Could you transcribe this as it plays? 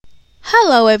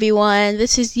Hello, everyone.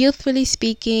 This is Youthfully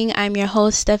Speaking. I'm your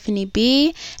host, Stephanie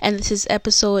B, and this is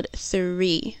episode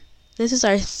 3. This is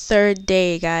our third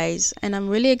day, guys, and I'm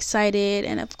really excited.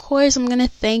 And of course, I'm gonna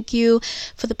thank you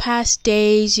for the past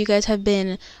days. You guys have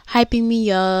been hyping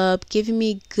me up, giving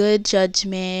me good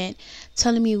judgment,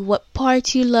 telling me what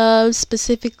parts you love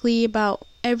specifically about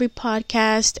every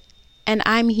podcast. And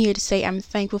I'm here to say I'm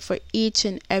thankful for each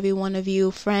and every one of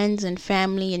you, friends and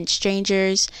family and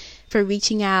strangers, for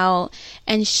reaching out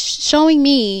and showing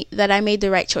me that I made the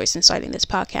right choice in starting this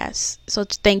podcast. So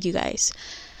thank you guys.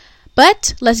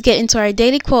 But let's get into our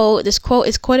daily quote. This quote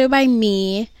is quoted by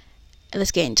me.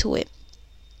 Let's get into it.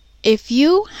 If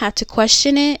you have to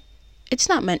question it, it's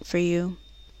not meant for you.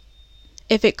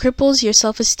 If it cripples your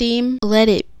self-esteem, let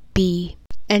it be.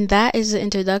 And that is the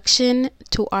introduction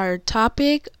to our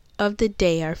topic of the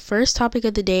day, our first topic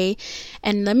of the day.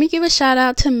 And let me give a shout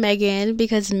out to Megan,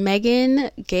 because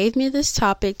Megan gave me this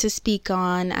topic to speak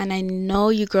on, and I know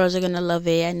you girls are gonna love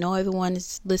it. I know everyone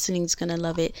is listening is gonna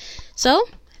love it. So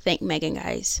thank Megan,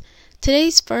 guys.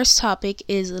 Today's first topic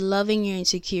is loving your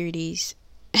insecurities,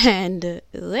 and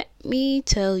let me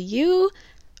tell you,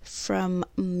 from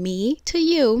me to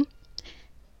you,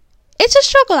 it's a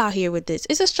struggle out here with this.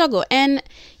 It's a struggle. And,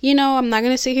 I'm not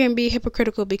going to sit here and be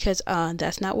hypocritical, because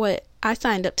that's not what I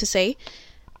signed up to say.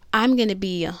 I'm going to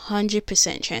be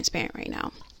 100% transparent right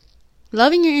now.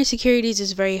 Loving your insecurities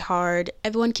is very hard.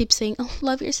 Everyone keeps saying, oh,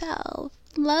 love yourself.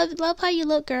 Love how you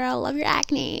look, girl. Love your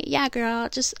acne. Yeah, girl.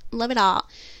 Just love it all.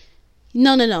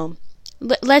 No.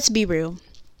 Let's be real.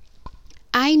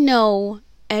 I know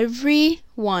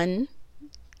everyone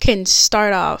can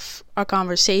start off a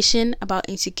conversation about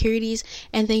insecurities,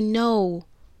 and they know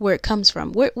where it comes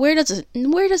from. Where does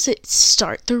it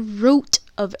start? The root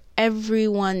of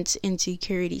everyone's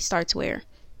insecurity starts where?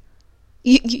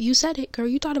 You said it, girl.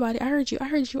 You thought about it. I heard you. I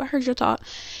heard your thought.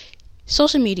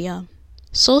 Social media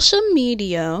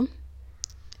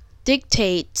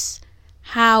dictates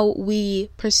how we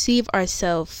perceive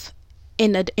ourselves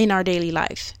in our daily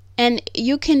life. And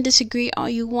you can disagree all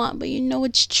you want, but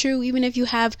it's true. Even if you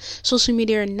have social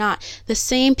media or not, the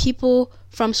same people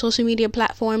from social media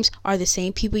platforms are the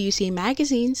same people you see in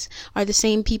magazines, are the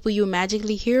same people you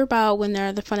magically hear about when they're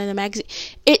at the front of the magazine.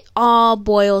 It all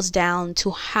boils down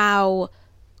to how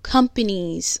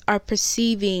companies are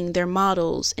perceiving their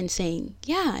models and saying,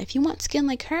 yeah, if you want skin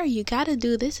like her, you gotta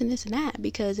do this and this and that,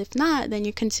 because if not, then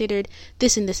you're considered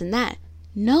this and this and that.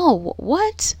 No,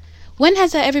 what? When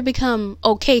has that ever become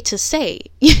okay to say?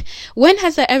 When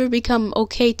has that ever become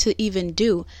okay to even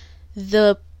do?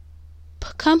 The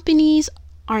companies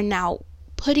are now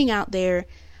putting out there,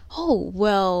 oh,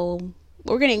 well,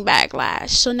 we're getting backlash,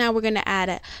 so now we're going to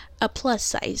add a plus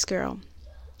size girl.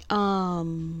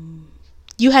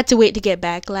 You had to wait to get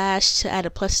backlash to add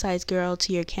a plus size girl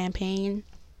to your campaign?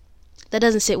 That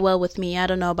doesn't sit well with me. I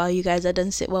don't know about you guys. That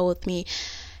doesn't sit well with me.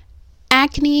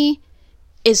 Acne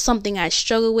is something I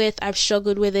struggle with. I've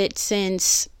struggled with it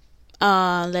since,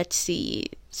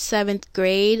 7th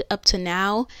grade up to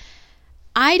now.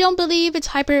 I don't believe it's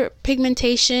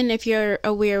hyperpigmentation. If you're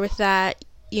aware with that,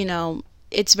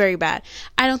 it's very bad.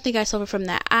 I don't think I suffer from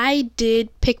that. I did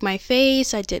pick my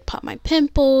face. I did pop my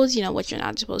pimples, what you're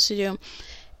not supposed to do.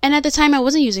 And at the time, I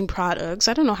wasn't using products.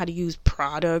 I don't know how to use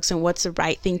products and what's the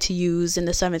right thing to use in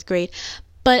the 7th grade.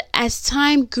 But as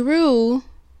time grew,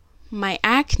 my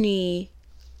acne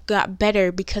got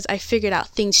better because I figured out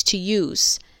things to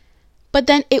use. But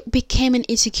then it became an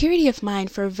insecurity of mine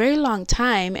for a very long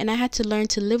time, and I had to learn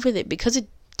to live with it because it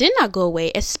did not go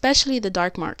away, especially the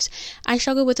dark marks. I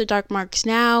struggle with the dark marks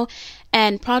now,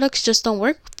 and products just don't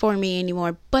work for me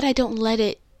anymore, but I don't let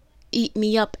it eat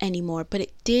me up anymore. But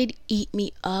it did eat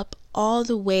me up all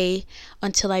the way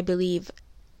until, I believe,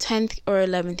 10th or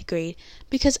 11th grade,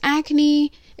 because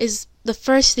acne is the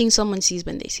first thing someone sees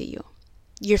when they see you.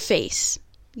 Your face.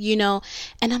 And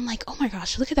I'm like, oh my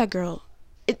gosh, look at that girl.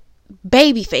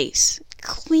 Baby face,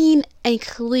 clean and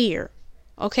clear.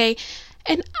 Okay.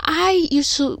 And I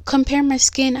used to compare my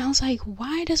skin. I was like,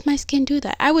 why does my skin do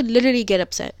that? I would literally get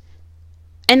upset,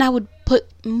 and I would put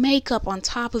makeup on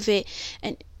top of it,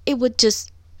 and it was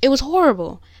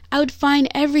horrible. I would find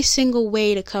every single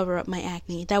way to cover up my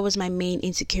acne. That was my main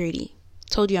insecurity.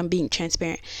 Told you I'm being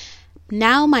transparent.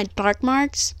 Now my dark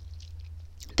marks,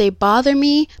 they bother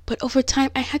me, but over time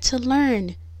I had to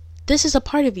learn this is a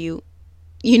part of you.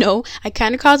 I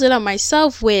kind of caused it on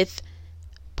myself with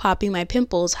popping my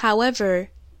pimples. However,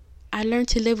 I learned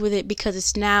to live with it because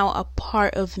it's now a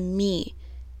part of me.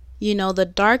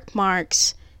 The dark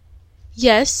marks,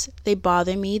 yes, they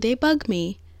bother me, they bug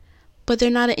me, but they're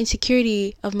not an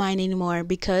insecurity of mine anymore,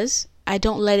 because I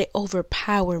don't let it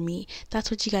overpower me.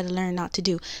 That's what you got to learn not to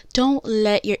do. Don't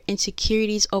let your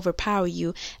insecurities overpower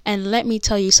you. And let me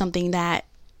tell you something that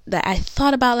I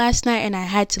thought about last night, and I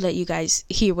had to let you guys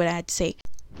hear what I had to say.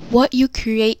 What you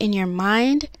create in your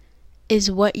mind is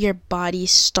what your body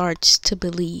starts to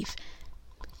believe.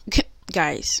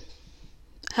 Guys,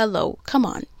 hello, come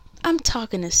on. I'm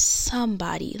talking to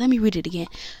somebody. Let me read it again.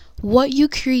 What you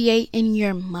create in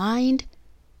your mind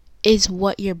is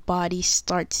what your body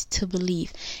starts to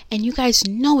believe. And you guys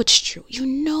know it's true. You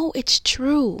know it's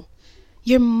true.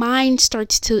 Your mind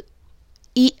starts to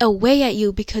eat away at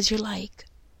you because you're like,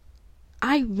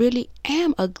 I really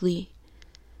am ugly.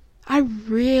 I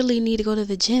really need to go to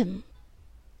the gym.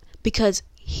 Because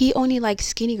he only likes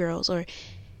skinny girls, or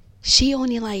she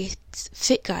only likes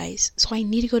fit guys. So I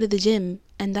need to go to the gym,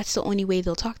 and that's the only way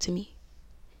they'll talk to me.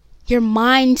 Your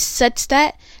mind sets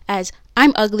that as,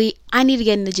 I'm ugly, I need to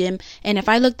get in the gym, and if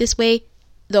I look this way,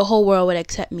 the whole world would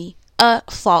accept me.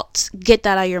 False. Get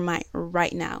that out of your mind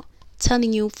right now.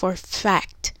 Telling you for a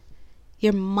fact.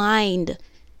 Your mind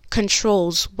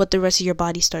controls what the rest of your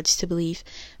body starts to believe.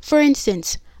 For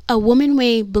instance, a woman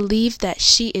may believe that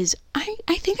she is, I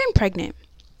think I'm pregnant.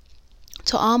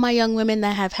 To all my young women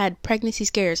that have had pregnancy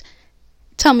scares,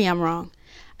 tell me I'm wrong.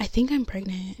 I think I'm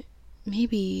pregnant.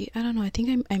 Maybe, I don't know. I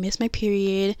think I missed my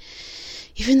period.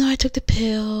 Even though I took the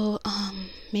pill,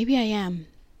 maybe I am.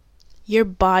 Your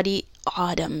body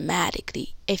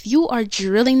automatically, if you are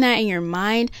drilling that in your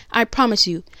mind, I promise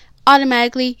you,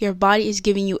 automatically your body is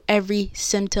giving you every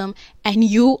symptom, and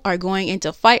you are going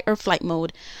into fight or flight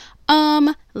mode.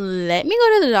 Let me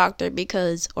go to the doctor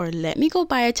or let me go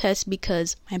buy a test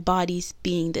because my body's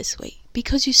being this way.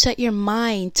 Because you set your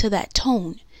mind to that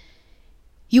tone.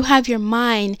 You have your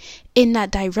mind in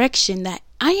that direction that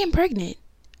I am pregnant.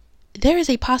 There is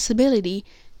a possibility.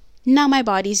 Now my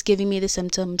body's giving me the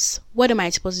symptoms. What am I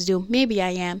supposed to do? Maybe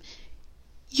I am.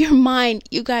 Your mind,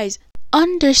 you guys,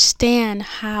 understand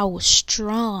how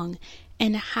strong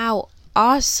and how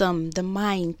awesome the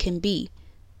mind can be.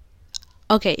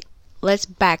 Okay, let's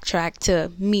backtrack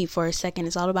to me for a second.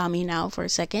 It's all about me now for a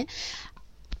second.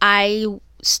 I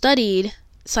studied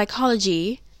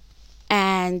psychology,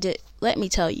 and let me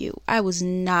tell you, I was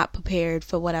not prepared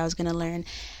for what I was going to learn.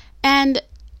 And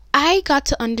I got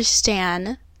to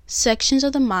understand sections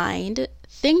of the mind,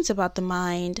 things about the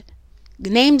mind,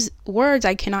 names, words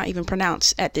I cannot even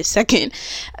pronounce at this second,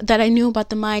 that I knew about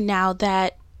the mind now,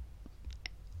 that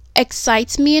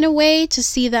excites me in a way to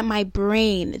see that my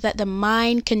brain, that the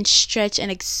mind can stretch and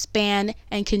expand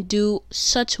and can do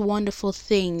such wonderful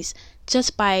things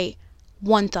just by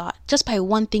one thought, just by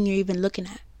one thing you're even looking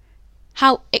at.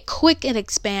 How quick it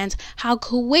expands, how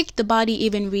quick the body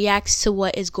even reacts to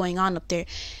what is going on up there.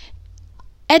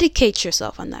 Educate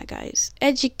yourself on that, guys.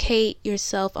 Educate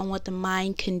yourself on what the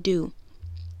mind can do.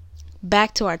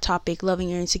 Back to our topic, loving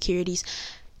your insecurities.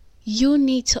 You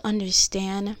need to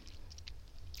understand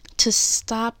to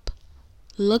stop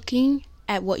looking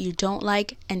at what you don't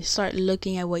like and start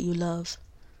looking at what you love.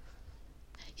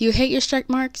 You hate your stretch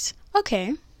marks?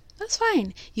 Okay, that's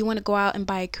fine. You want to go out and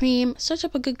buy a cream? Search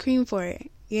up a good cream for it,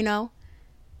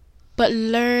 But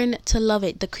learn to love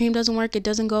it. The cream doesn't work, it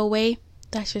doesn't go away.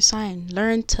 That's your sign.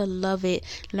 Learn to love it.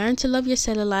 Learn to love your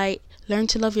cellulite. Learn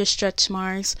to love your stretch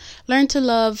marks. Learn to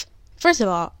love, first of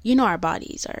all, our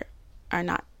bodies are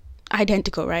not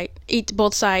identical, right? Eat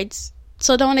both sides.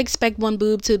 So don't expect one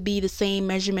boob to be the same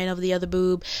measurement of the other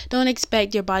boob. Don't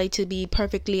expect your body to be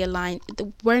perfectly aligned.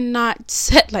 We're not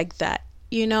set like that,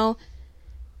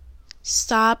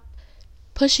 Stop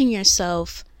pushing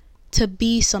yourself to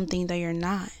be something that you're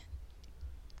not.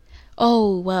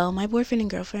 Oh, well, my boyfriend and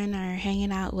girlfriend are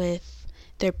hanging out with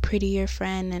their prettier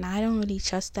friend, and I don't really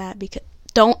trust that, because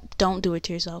don't do it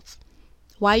to yourself.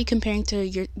 Why are you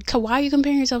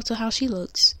comparing yourself to how she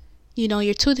looks?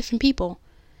 You're two different people.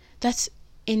 That's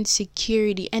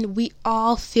insecurity, and we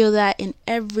all feel that in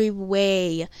every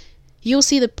way. You'll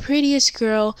see the prettiest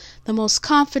girl, the most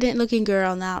confident looking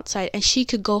girl on the outside, and she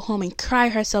could go home and cry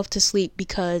herself to sleep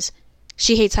because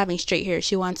she hates having straight hair.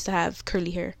 She wants to have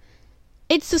curly hair.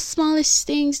 It's the smallest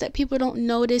things that people don't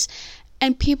notice,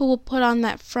 and people will put on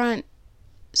that front.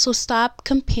 So stop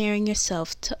comparing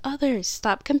yourself to others.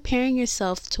 Stop comparing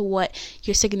yourself to what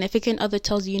your significant other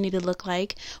tells you need to look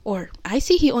like. Or, I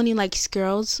see he only likes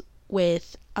girls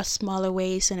with a smaller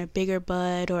waist and a bigger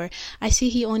butt. Or, I see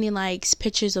he only likes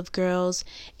pictures of girls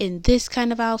in this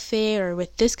kind of outfit or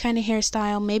with this kind of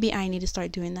hairstyle. Maybe I need to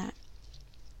start doing that.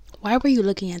 Why were you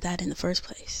looking at that in the first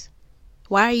place?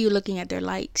 Why are you looking at their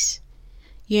likes?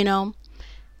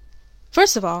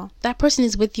 First of all, that person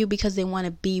is with you because they want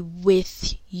to be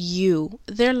with you.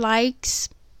 Their likes,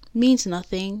 means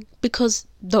nothing, because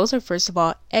those are, first of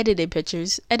all, edited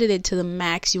pictures, edited to the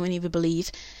max you wouldn't even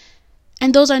believe.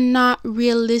 And those are not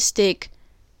realistic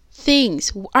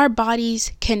things. Our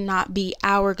bodies cannot be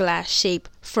hourglass shape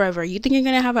forever. You think you're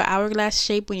going to have an hourglass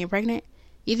shape when you're pregnant?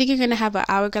 You think you're going to have an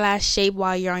hourglass shape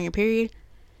while you're on your period?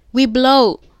 We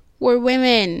bloat. We're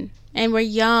women and we're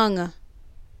young.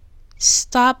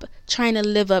 Stop trying to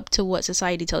live up to what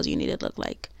society tells you need to look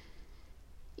like.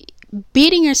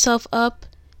 Beating yourself up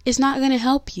is not going to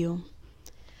help you.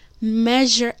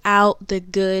 Measure out the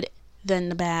good than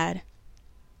the bad.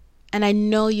 And I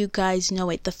know you guys know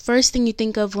it. The first thing you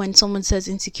think of when someone says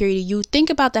insecurity, you think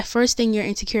about that first thing you're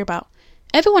insecure about.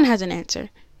 Everyone has an answer.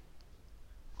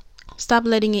 Stop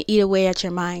letting it eat away at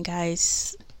your mind,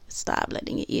 guys. Stop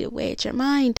letting it eat away at your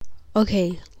mind.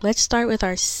 Okay, let's start with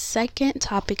our second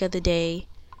topic of the day.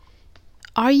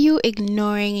 Are you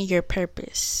ignoring your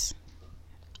purpose?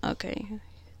 Okay,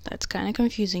 that's kind of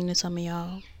confusing to some of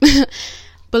y'all.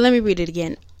 But let me read it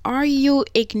again. Are you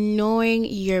ignoring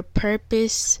your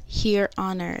purpose here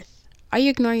on earth? Are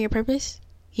you ignoring your purpose?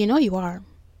 You know you are.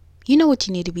 You know what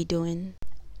you need to be doing.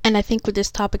 And I think with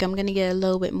this topic, I'm going to get a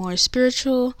little bit more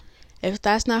spiritual. If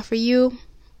that's not for you,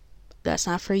 that's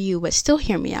not for you. But still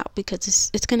hear me out,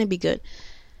 because it's going to be good.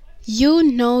 You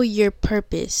know your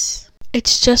purpose.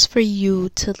 It's just for you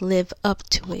to live up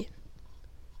to it.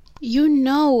 You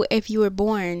know if you were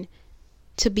born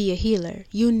to be a healer.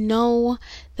 You know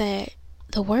that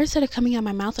the words that are coming out of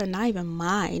my mouth are not even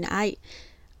mine.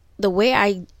 The way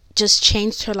I just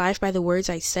changed her life by the words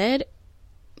I said,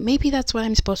 maybe that's what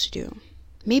I'm supposed to do.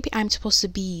 Maybe I'm supposed to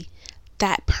be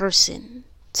that person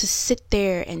to sit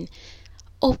there and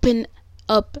open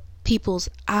up people's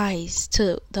eyes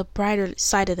to the brighter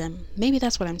side of them. Maybe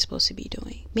that's what I'm supposed to be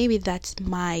doing. Maybe that's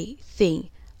my thing.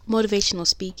 Motivational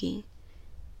speaking.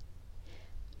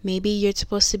 Maybe you're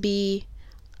supposed to be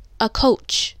a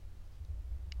coach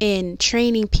in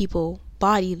training people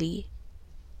bodily.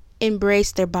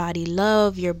 Embrace their body.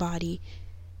 Love your body.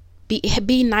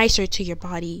 Be nicer to your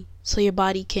body so your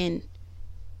body can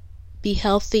be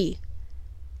healthy.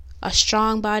 A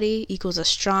strong body equals a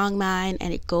strong mind,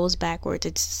 and it goes backwards.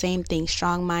 It's the same thing.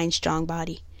 Strong mind, strong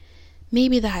body.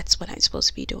 Maybe that's what I'm supposed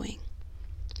to be doing.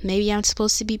 Maybe I'm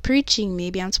supposed to be preaching.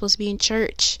 Maybe I'm supposed to be in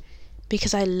church,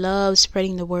 because I love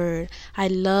spreading the word. I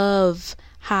love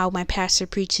how my pastor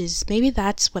preaches. Maybe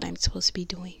that's what I'm supposed to be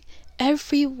doing.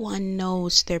 Everyone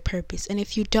knows their purpose. And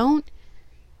if you don't,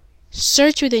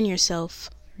 search within yourself.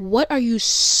 What are you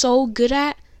so good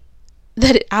at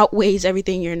that it outweighs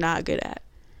everything you're not good at?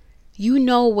 You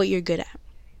know what you're good at.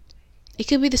 It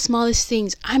could be the smallest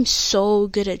things. I'm so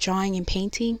good at drawing and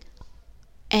painting,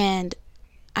 and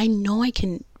I know I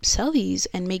can sell these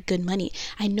and make good money.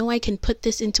 I know I can put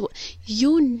this into.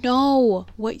 You know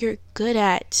what you're good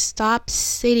at. Stop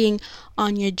sitting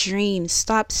on your dreams.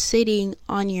 Stop sitting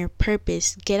on your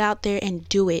purpose. Get out there and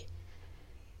do it.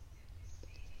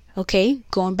 Okay,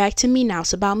 going back to me now.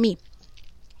 It's about me.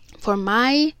 For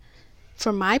my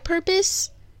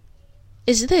purpose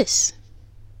is this: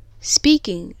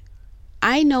 speaking.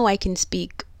 I know I can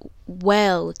speak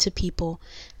well to people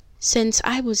since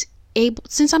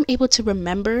I'm able to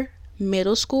remember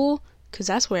middle school, because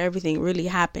that's where everything really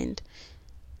happened.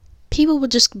 People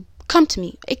would just come to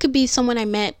me. It could be someone I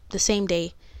met the same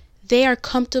day. They are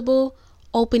comfortable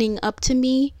opening up to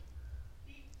me,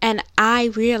 and I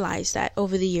realized that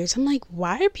over the years. I'm like,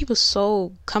 why are people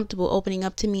so comfortable opening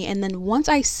up to me? And then once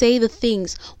I say the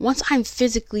things, once I'm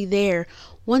physically there,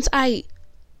 once I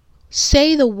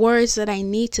say the words that I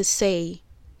need to say,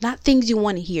 not things you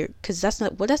want to hear, because that's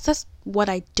what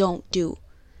I don't do.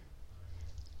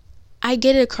 I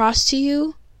get it across to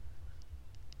you,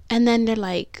 and then they're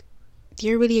like,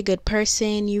 you're really a good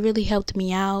person. You really helped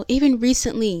me out. Even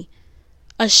recently,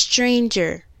 a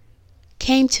stranger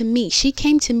came to me. She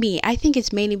came to me. I think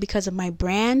it's mainly because of my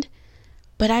brand,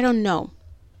 but I don't know.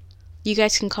 You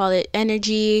guys can call it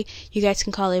energy. You guys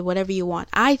can call it whatever you want.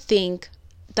 I think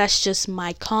that's just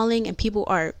my calling, and people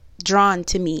are drawn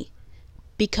to me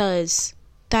because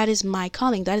that is my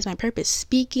calling. That is my purpose.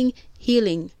 Speaking,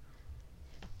 healing.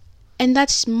 And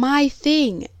that's my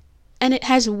thing. And it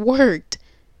has worked.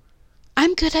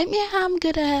 I'm good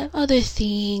at other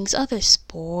things, other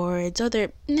sports,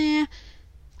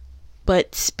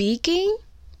 But speaking,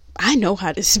 I know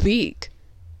how to speak.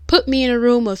 Put me in a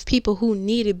room of people who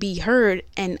need to be heard,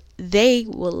 and they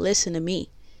will listen to me.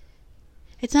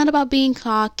 It's not about being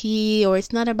cocky, or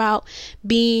it's not about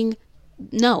being,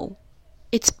 no.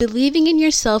 It's believing in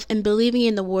yourself and believing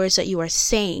in the words that you are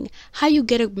saying. How you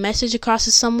get a message across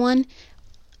to someone,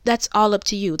 that's all up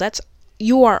to you. That's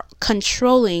you are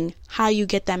controlling how you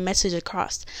get that message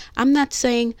across. I'm not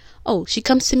saying, oh, she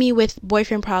comes to me with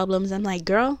boyfriend problems. I'm like,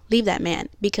 girl, leave that man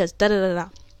because da da da da.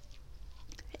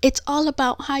 It's all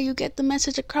about how you get the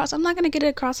message across. I'm not going to get it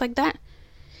across like that.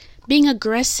 Being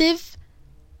aggressive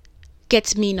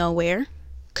gets me nowhere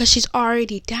because she's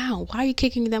already down. Why are you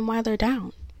kicking them while they're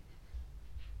down?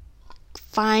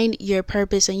 Find your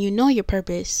purpose, and you know your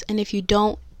purpose. And if you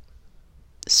don't,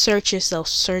 search yourself.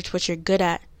 Search what you're good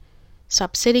at.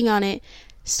 Stop sitting on it.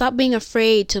 Stop being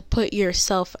afraid to put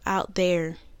yourself out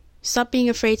there. Stop being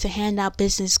afraid to hand out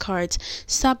business cards.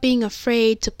 Stop being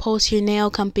afraid to post your nail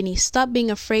company. Stop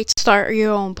being afraid to start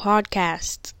your own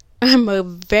podcast. I'm a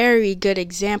very good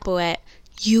example at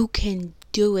you can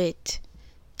do it.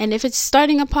 And if it's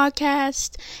starting a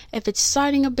podcast, if it's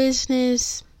starting a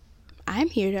business, I'm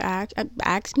here to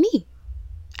ask me.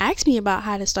 Ask me about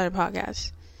how to start a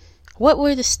podcast. What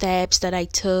were the steps that I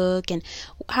took, and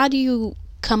how do you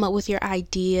come up with your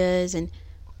ideas? And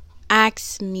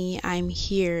ask me. I'm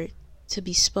here to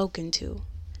be spoken to.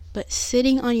 But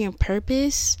sitting on your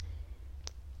purpose,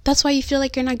 that's why you feel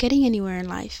like you're not getting anywhere in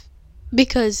life.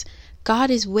 Because God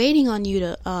is waiting on you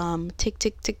to tick,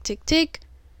 tick, tick, tick, tick.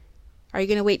 Are you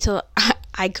going to wait till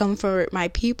I come for my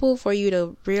people for you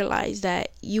to realize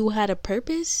that you had a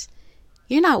purpose?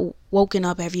 You're not woken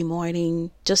up every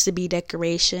morning just to be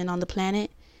decoration on the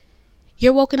planet.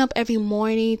 You're woken up every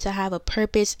morning to have a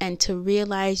purpose and to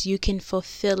realize you can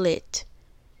fulfill it.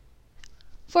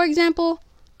 For example,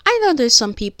 I know there's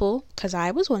some people, because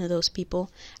I was one of those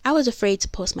people, I was afraid to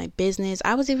post my business.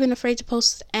 I was even afraid to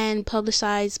post and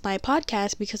publicize my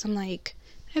podcast because I'm like,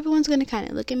 everyone's going to kind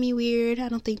of look at me weird. I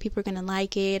don't think people are going to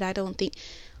like it.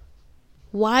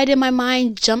 Why did my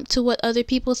mind jump to what other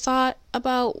people thought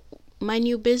about my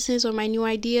new business or my new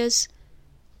ideas?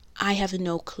 I have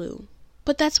no clue.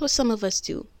 But that's what some of us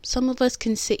do. Some of us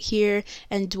can sit here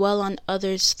and dwell on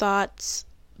others' thoughts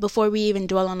before we even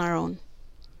dwell on our own.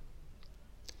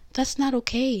 That's not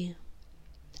okay.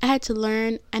 I had to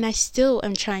learn, and I still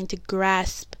am trying to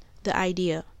grasp the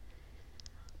idea.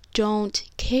 Don't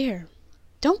care.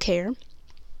 Don't care.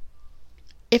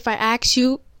 If I ask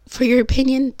you for your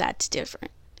opinion, that's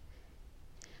different.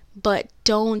 But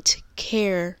don't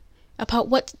care about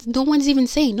what no one's even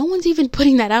saying. No one's even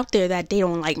putting that out there that they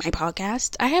don't like my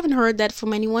podcast. I haven't heard that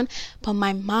from anyone, but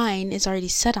my mind is already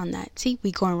set on that. See,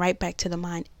 we going right back to the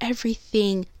mind.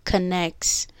 Everything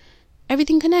connects.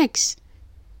 Everything connects.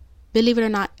 Believe it or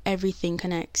not, everything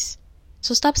connects.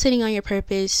 So stop sitting on your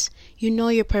purpose. You know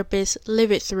your purpose.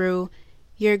 Live it through.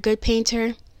 You're a good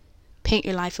painter. Paint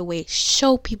your life away.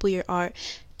 Show people your art.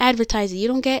 Advertise it. You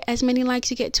don't get as many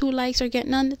likes. You get 2 likes or get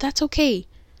none. That's okay.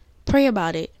 Pray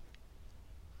about it.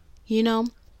 You know,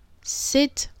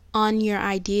 sit on your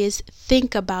ideas.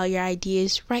 Think about your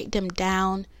ideas. Write them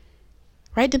down.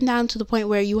 Write them down to the point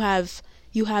where you have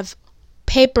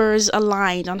papers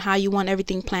aligned on how you want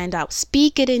everything planned out.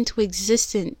 Speak it into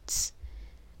existence.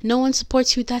 No one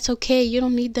supports you. That's okay. You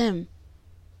don't need them.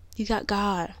 You got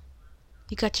God.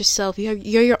 You got yourself. You're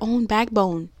your own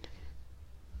backbone.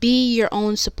 Be your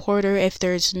own supporter if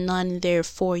there's none there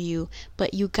for you.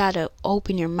 But you gotta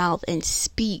open your mouth and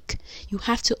speak. You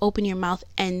have to open your mouth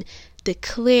and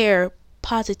declare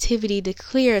positivity,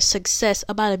 declare success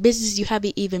about a business you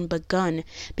haven't even begun.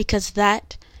 Because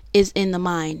that is in the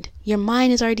mind. Your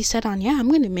mind is already set on, yeah, I'm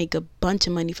gonna make a bunch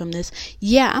of money from this.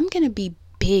 Yeah, I'm gonna be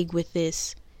big with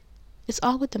this. It's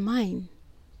all with the mind.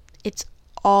 It's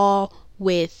all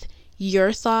with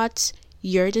your thoughts,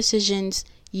 your decisions,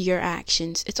 your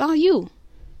actions. It's all you.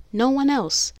 No one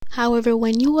else. However,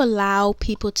 when you allow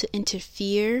people to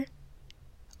interfere,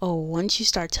 once you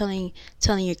start telling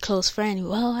your close friend,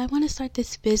 well, I want to start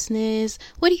this business.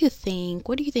 What do you think?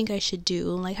 What do you think I should do?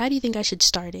 Like, how do you think I should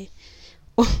start it?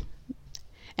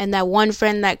 And that one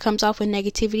friend that comes off with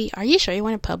negativity, are you sure you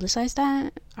want to publicize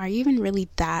that? Are you even really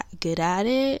that good at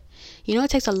it? You know,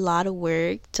 it takes a lot of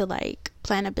work to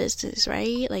plan a business,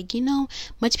 right?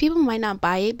 Much people might not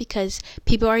buy it because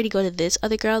people already go to this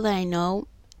other girl that I know,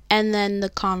 and then the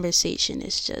conversation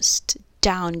is just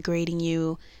downgrading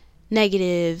you,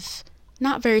 negative,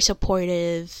 not very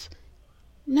supportive.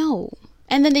 No.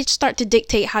 And then they start to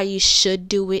dictate how you should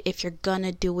do it, if you're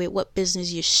gonna do it, what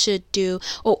business you should do.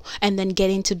 And then get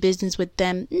into business with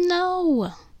them.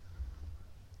 No.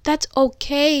 That's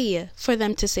okay for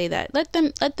them to say that. Let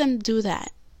them do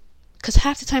that. Because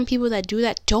half the time people that do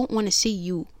that don't want to see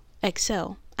you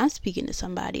excel. I'm speaking to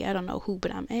somebody. I don't know who,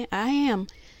 but I am.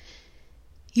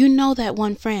 You know that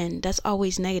one friend that's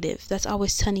always negative. That's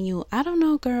always telling you, I don't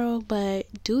know, girl, but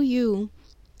do you.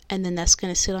 And then that's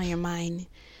going to sit on your mind.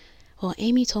 Well,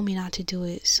 Amy told me not to do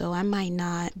it, so I might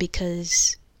not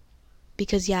because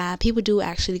because yeah, people do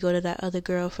actually go to that other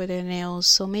girl for their nails,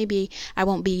 so maybe I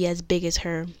won't be as big as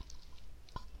her.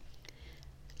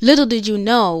 Little did you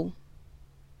know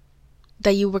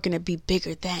that you were going to be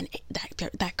bigger than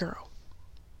that girl.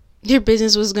 Your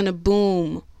business was going to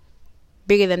boom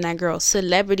bigger than that girl.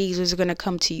 Celebrities was going to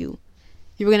come to you.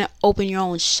 You were going to open your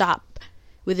own shop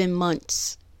within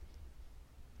months.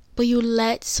 But you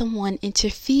let someone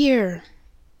interfere.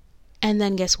 And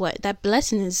then guess what? That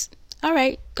blessing is, all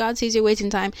right, God sees you're wasting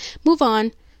time. Move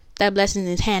on. That blessing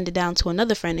is handed down to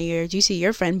another friend of yours. You see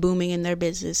your friend booming in their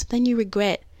business. Then you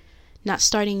regret not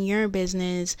starting your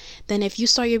business. Then if you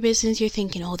start your business, you're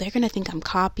thinking, oh, they're going to think I'm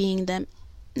copying them.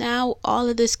 Now, all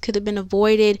of this could have been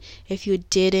avoided if you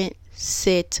didn't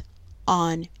sit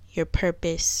on your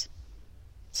purpose.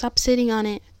 Stop sitting on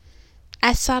it.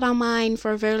 I sat on mine for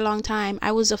a very long time.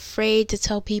 I was afraid to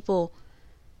tell people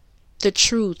the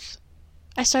truth.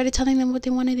 I started telling them what they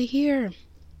wanted to hear.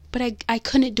 But I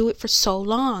couldn't do it for so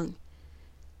long.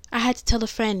 I had to tell a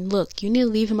friend, look, you need to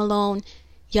leave him alone,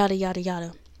 yada, yada,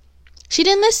 yada. She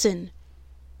didn't listen.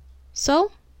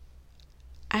 So,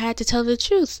 I had to tell the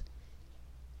truth.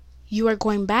 You are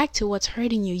going back to what's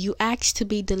hurting you. You asked to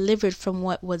be delivered from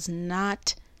what was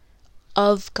not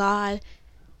of God,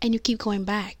 and you keep going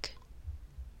back.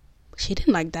 She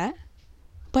didn't like that.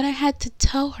 But I had to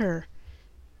tell her.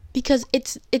 Because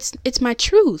it's my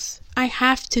truth. I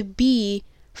have to be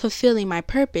fulfilling my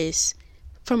purpose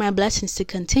for my blessings to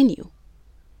continue.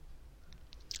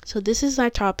 So this is our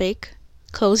topic.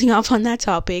 Closing off on that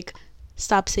topic.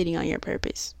 Stop sitting on your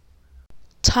purpose.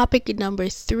 Topic number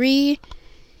 3.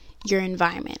 Your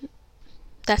environment.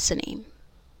 That's the name.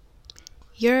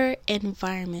 Your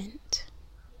environment.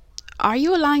 Are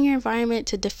you allowing your environment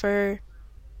to defer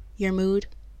your mood?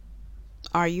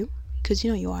 Are you? Because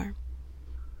you know you are.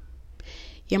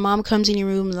 Your mom comes in your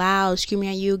room loud, screaming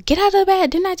at you, get out of bed,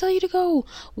 didn't I tell you to go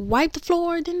wipe the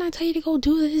floor, didn't I tell you to go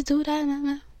do this, do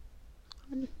that,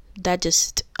 that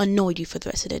just annoyed you for the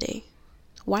rest of the day.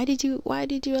 Why did you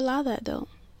allow that though?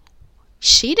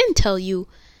 She didn't tell you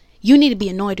need to be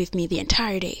annoyed with me the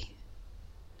entire day.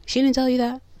 She didn't tell you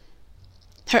that.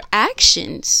 Her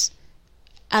actions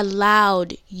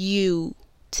allowed you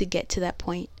to get to that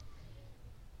point.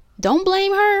 Don't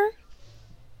blame her.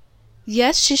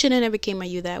 Yes, she should have never came at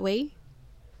you that way.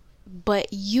 But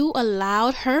you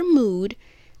allowed her mood,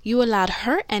 you allowed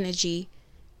her energy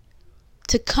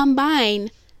to combine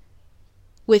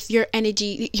with your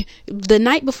energy. The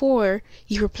night before,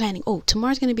 you were planning, oh,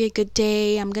 tomorrow's going to be a good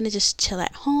day. I'm going to just chill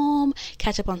at home,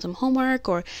 catch up on some homework,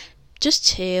 or just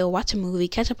chill, watch a movie,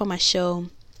 catch up on my show.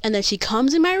 And then she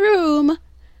comes in my room,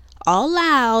 all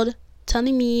loud,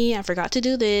 telling me I forgot to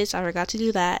do this, I forgot to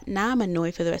do that. Now I'm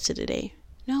annoyed for the rest of the day.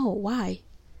 No, why?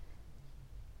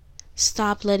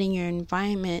 Stop letting your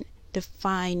environment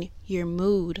define your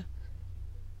mood.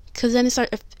 Because then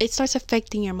it starts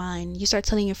affecting your mind. You start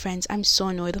telling your friends, I'm so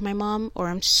annoyed with my mom, or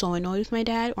I'm so annoyed with my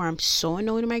dad, or I'm so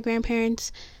annoyed with my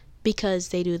grandparents because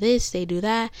they do this, they do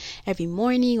that every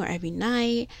morning or every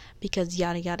night, because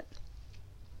yada yada.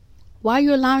 Why are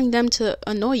you allowing them to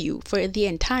annoy you for the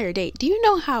entire day? Do you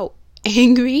know how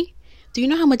angry? Do you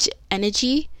know how much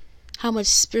energy, how much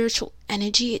spiritual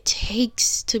energy it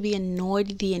takes to be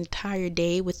annoyed the entire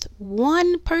day with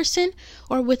one person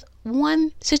or with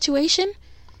one situation?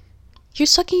 You're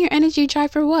sucking your energy dry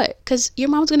for what? Because your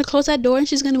mom's going to close that door and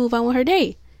she's going to move on with her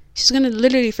day. She's going to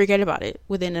literally forget about it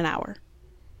within an hour.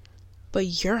 But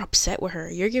you're upset with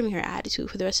her. You're giving her attitude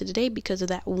for the rest of the day because of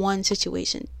that one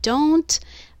situation. Don't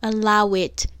allow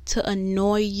it to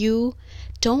annoy you.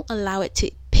 Don't allow it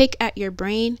to pick at your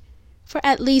brain for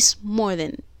at least more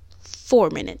than 4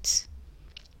 minutes.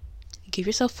 Give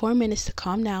yourself 4 minutes to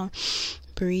calm down.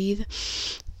 Breathe.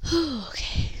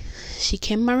 Okay. She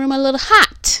came in my room a little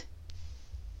hot.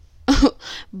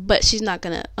 But she's not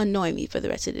gonna annoy me for the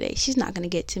rest of the day. She's not gonna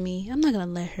get to me. I'm not gonna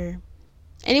let her.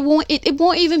 And it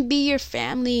won't even be your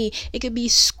family. It could be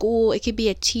school. It could be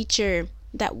a teacher.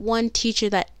 That one teacher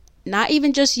that not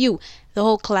even just you, the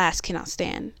whole class cannot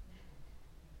stand.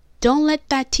 Don't let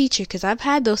that teacher, because I've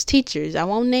had those teachers. I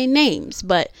won't name names,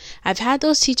 but I've had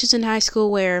those teachers in high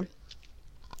school where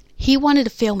he wanted to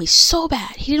fail me so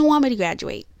bad. He didn't want me to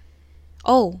graduate.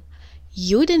 Oh,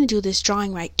 you didn't do this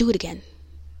drawing right. Do it again.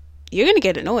 You're going to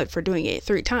get annoyed for doing it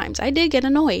 3 times. I did get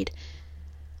annoyed.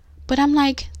 But I'm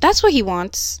like, that's what he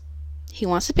wants. He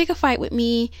wants to pick a fight with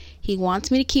me. He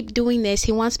wants me to keep doing this.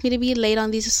 He wants me to be late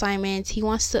on these assignments. He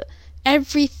wants to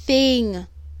everything.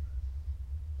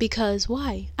 Because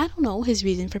why? I don't know his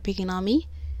reason for picking on me.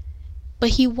 But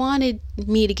he wanted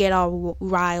me to get all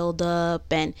riled up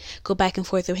and go back and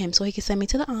forth with him so he could send me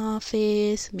to the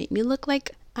office, make me look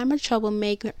like I'm a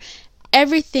troublemaker.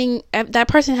 everything. That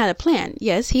person had a plan.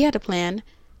 Yes, he had a plan.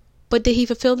 But did he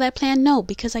fulfill that plan? No,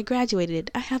 because I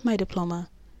graduated. I have my diploma.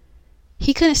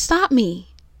 He couldn't stop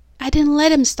me. I didn't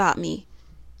let him stop me.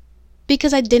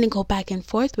 Because I didn't go back and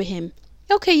forth with him.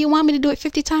 Okay, you want me to do it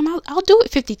 50 times? I'll do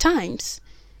it 50 times.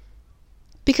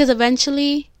 Because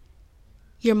eventually,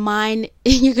 your mind,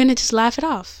 you're going to just laugh it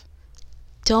off.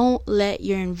 Don't let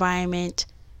your environment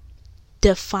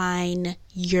define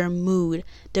your mood,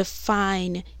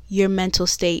 define your mental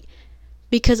state.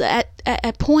 Because at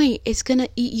a point, it's going to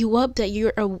eat you up that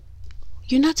you're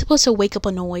not supposed to wake up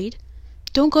annoyed.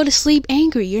 Don't go to sleep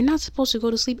angry. You're not supposed to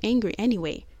go to sleep angry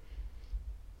anyway.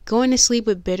 Going to sleep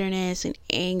with bitterness and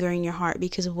anger in your heart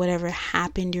because of whatever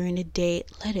happened during the day,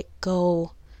 let it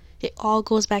go. It all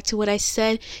goes back to what I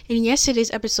said in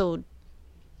yesterday's episode.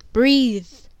 Breathe.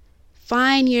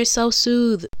 Find your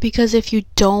self-soothe. Because if you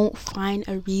don't find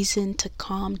a reason to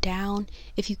calm down,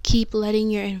 if you keep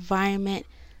letting your environment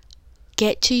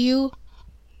get to you,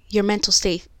 your mental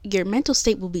state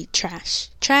will be trash.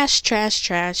 Trash.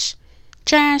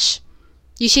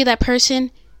 You see that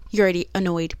person, you're already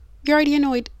annoyed.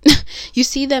 You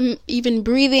see them even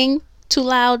breathing too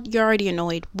loud, you're already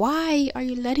annoyed. Why are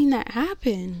you letting that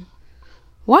happen?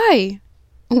 Why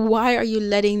are you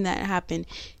letting that happen?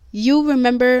 You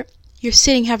remember you're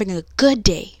sitting having a good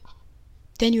day.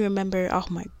 Then you remember, oh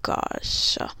my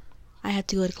gosh, I have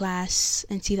to go to class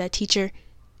and see that teacher.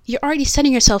 You're already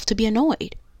setting yourself to be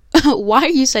annoyed. Why are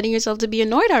you setting yourself to be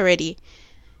annoyed already?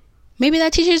 Maybe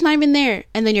that teacher's not even there,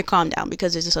 and then you're calmed down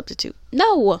because there's a substitute.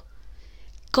 No.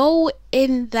 Go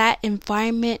in that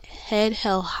environment head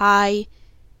held high,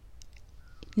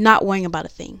 not worrying about a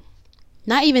thing.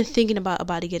 Not even thinking about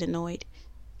to get annoyed.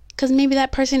 Because maybe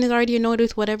that person is already annoyed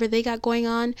with whatever they got going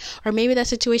on, or maybe that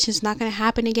situation is not going to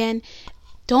happen again.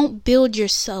 Don't build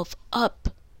yourself up,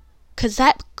 because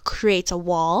that creates a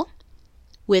wall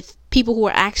with people who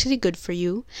are actually good for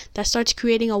you. That starts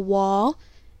creating a wall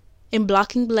and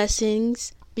blocking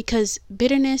blessings, because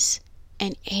bitterness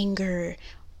and anger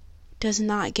does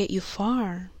not get you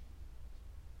far.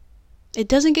 It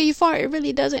doesn't get you far. It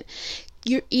really doesn't.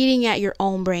 You're eating at your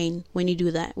own brain when you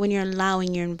do that, when you're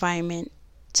allowing your environment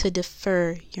to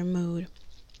defer your mood.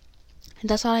 And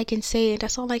that's all I can say.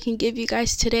 That's all I can give you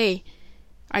guys today.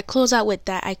 I close out with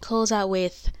that. I close out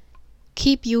with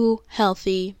keep you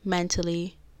healthy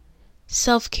mentally.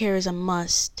 Self-care is a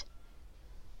must.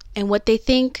 And what they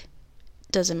think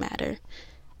doesn't matter.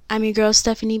 I'm your girl,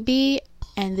 Stephanie B,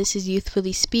 and this is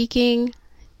Youthfully Speaking.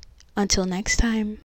 Until next time.